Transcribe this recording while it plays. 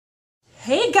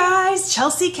Hey guys,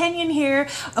 Chelsea Kenyon here.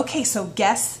 Okay, so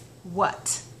guess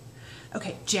what?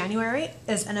 Okay, January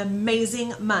is an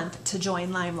amazing month to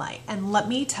join Limelight, and let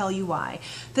me tell you why.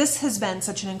 This has been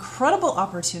such an incredible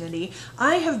opportunity.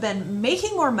 I have been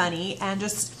making more money and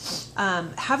just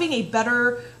having a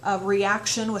better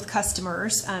reaction with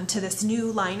customers to this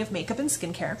new line of makeup and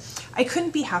skincare. I couldn't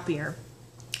be happier.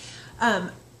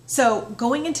 So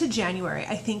going into January,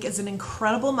 I think is an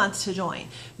incredible month to join.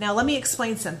 Now let me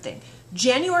explain something.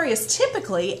 January is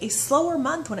typically a slower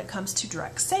month when it comes to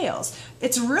direct sales.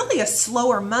 It's really a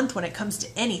slower month when it comes to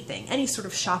anything, any sort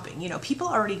of shopping. You know, people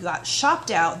already got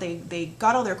shopped out, they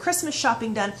got all their Christmas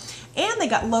shopping done, and they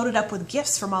got loaded up with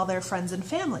gifts from all their friends and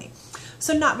family.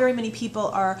 So not very many people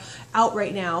are out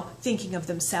right now thinking of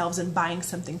themselves and buying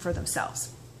something for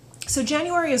themselves. So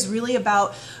January is really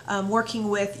about working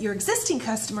with your existing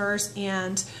customers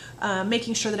and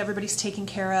making sure that everybody's taken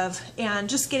care of and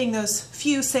just getting those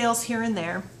few sales here and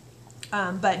there.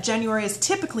 But January is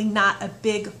typically not a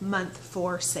big month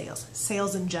for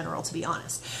sales in general, to be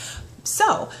honest.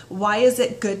 So why is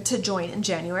it good to join in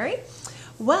January?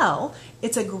 Well,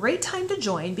 it's a great time to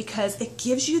join because it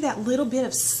gives you that little bit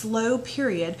of slow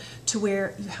period to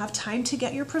where you have time to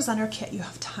get your presenter kit, you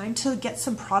have time to get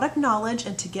some product knowledge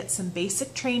and to get some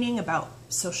basic training about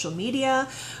social media,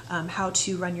 how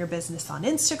to run your business on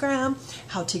Instagram,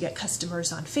 how to get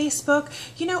customers on Facebook.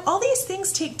 You know, all these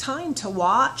things take time to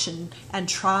watch and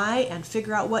try and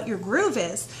figure out what your groove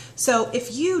is. So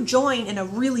if you join in a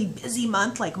really busy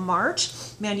month like March,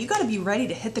 man, you got to be ready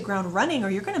to hit the ground running or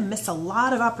you're going to miss a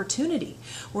lot of opportunity.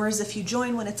 Whereas if you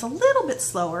join when it's a little bit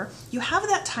slower, you have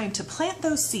that time to plant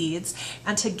those seeds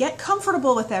and to get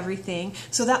comfortable with everything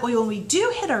so that way when we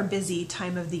do hit our busy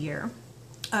time of the year,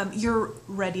 you're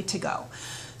ready to go.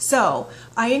 So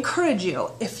I encourage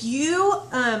you, if you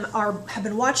have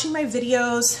been watching my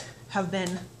videos, have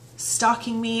been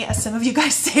stalking me, as some of you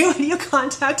guys say when you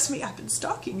contact me, I've been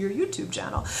stalking your YouTube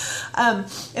channel.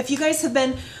 If you guys have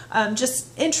been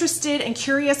just interested and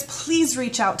curious, please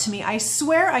reach out to me. I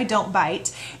swear I don't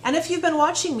bite. And if you've been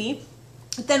watching me,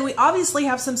 then we obviously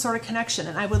have some sort of connection,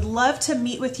 and I would love to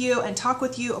meet with you and talk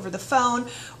with you over the phone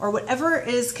or whatever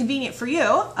is convenient for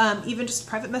you, even just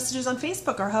private messages on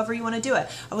Facebook or however you want to do it.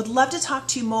 I would love to talk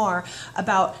to you more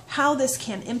about how this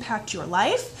can impact your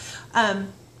life,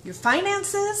 your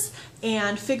finances,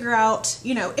 and figure out,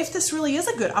 you know, if this really is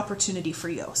a good opportunity for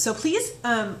you. So please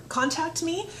contact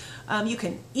me. You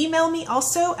can email me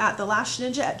also at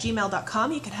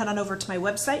thelashninja@gmail.com. You can head on over to my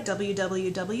website,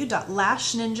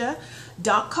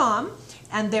 www.lashninja.com,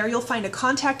 and there you'll find a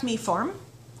contact me form,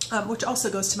 which also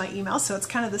goes to my email, so it's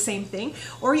kind of the same thing.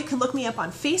 Or you can look me up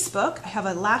on Facebook. I have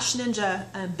a Lash Ninja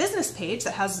business page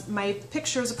that has my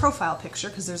picture as a profile picture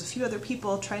because there's a few other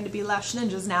people trying to be Lash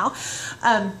Ninjas now.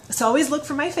 So always look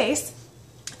for my face.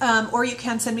 Or you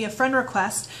can send me a friend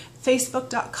request,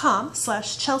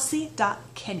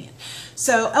 facebook.com/chelsea.kenyon.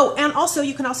 So, oh, and also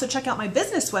you can also check out my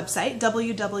business website,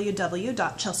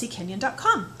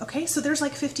 www.chelseakenyon.com. Okay, so there's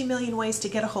like 50 million ways to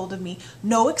get a hold of me.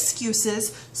 No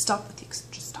excuses. Stop with the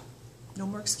just stop. No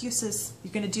more excuses.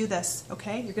 You're going to do this,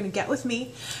 okay? You're going to get with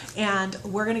me, and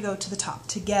we're going to go to the top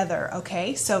together,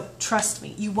 okay? So trust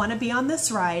me, you want to be on this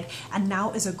ride, and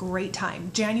now is a great time.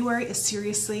 January is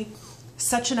seriously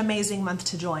such an amazing month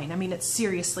to join. I mean, it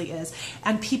seriously is.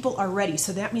 And people are ready.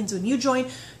 So that means when you join,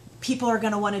 people are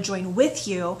going to want to join with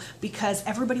you because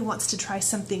everybody wants to try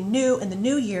something new in the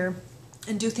new year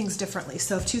and do things differently.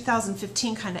 So if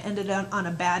 2015 kind of ended on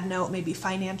a bad note, maybe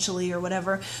financially or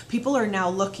whatever, people are now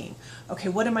looking, okay,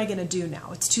 what am I going to do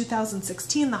now? It's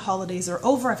 2016, the holidays are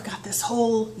over, I've got this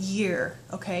whole year,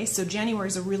 okay? So January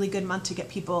is a really good month to get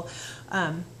people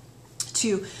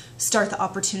to start the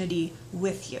opportunity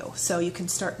with you. So you can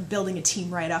start building a team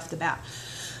right off the bat.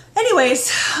 Anyways,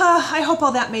 I hope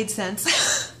all that made sense.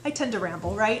 I tend to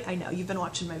ramble, right? I know, you've been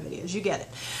watching my videos, you get it.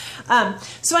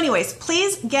 So anyways,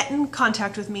 please get in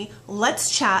contact with me.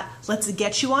 Let's chat. Let's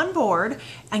get you on board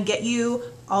and get you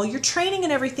all your training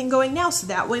and everything going now, so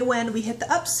that way when we hit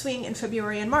the upswing in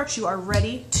February and March, you are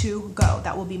ready to go.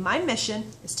 That will be my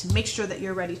mission, is to make sure that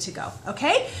you're ready to go,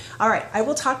 okay? All right, I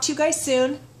will talk to you guys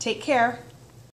soon. Take care.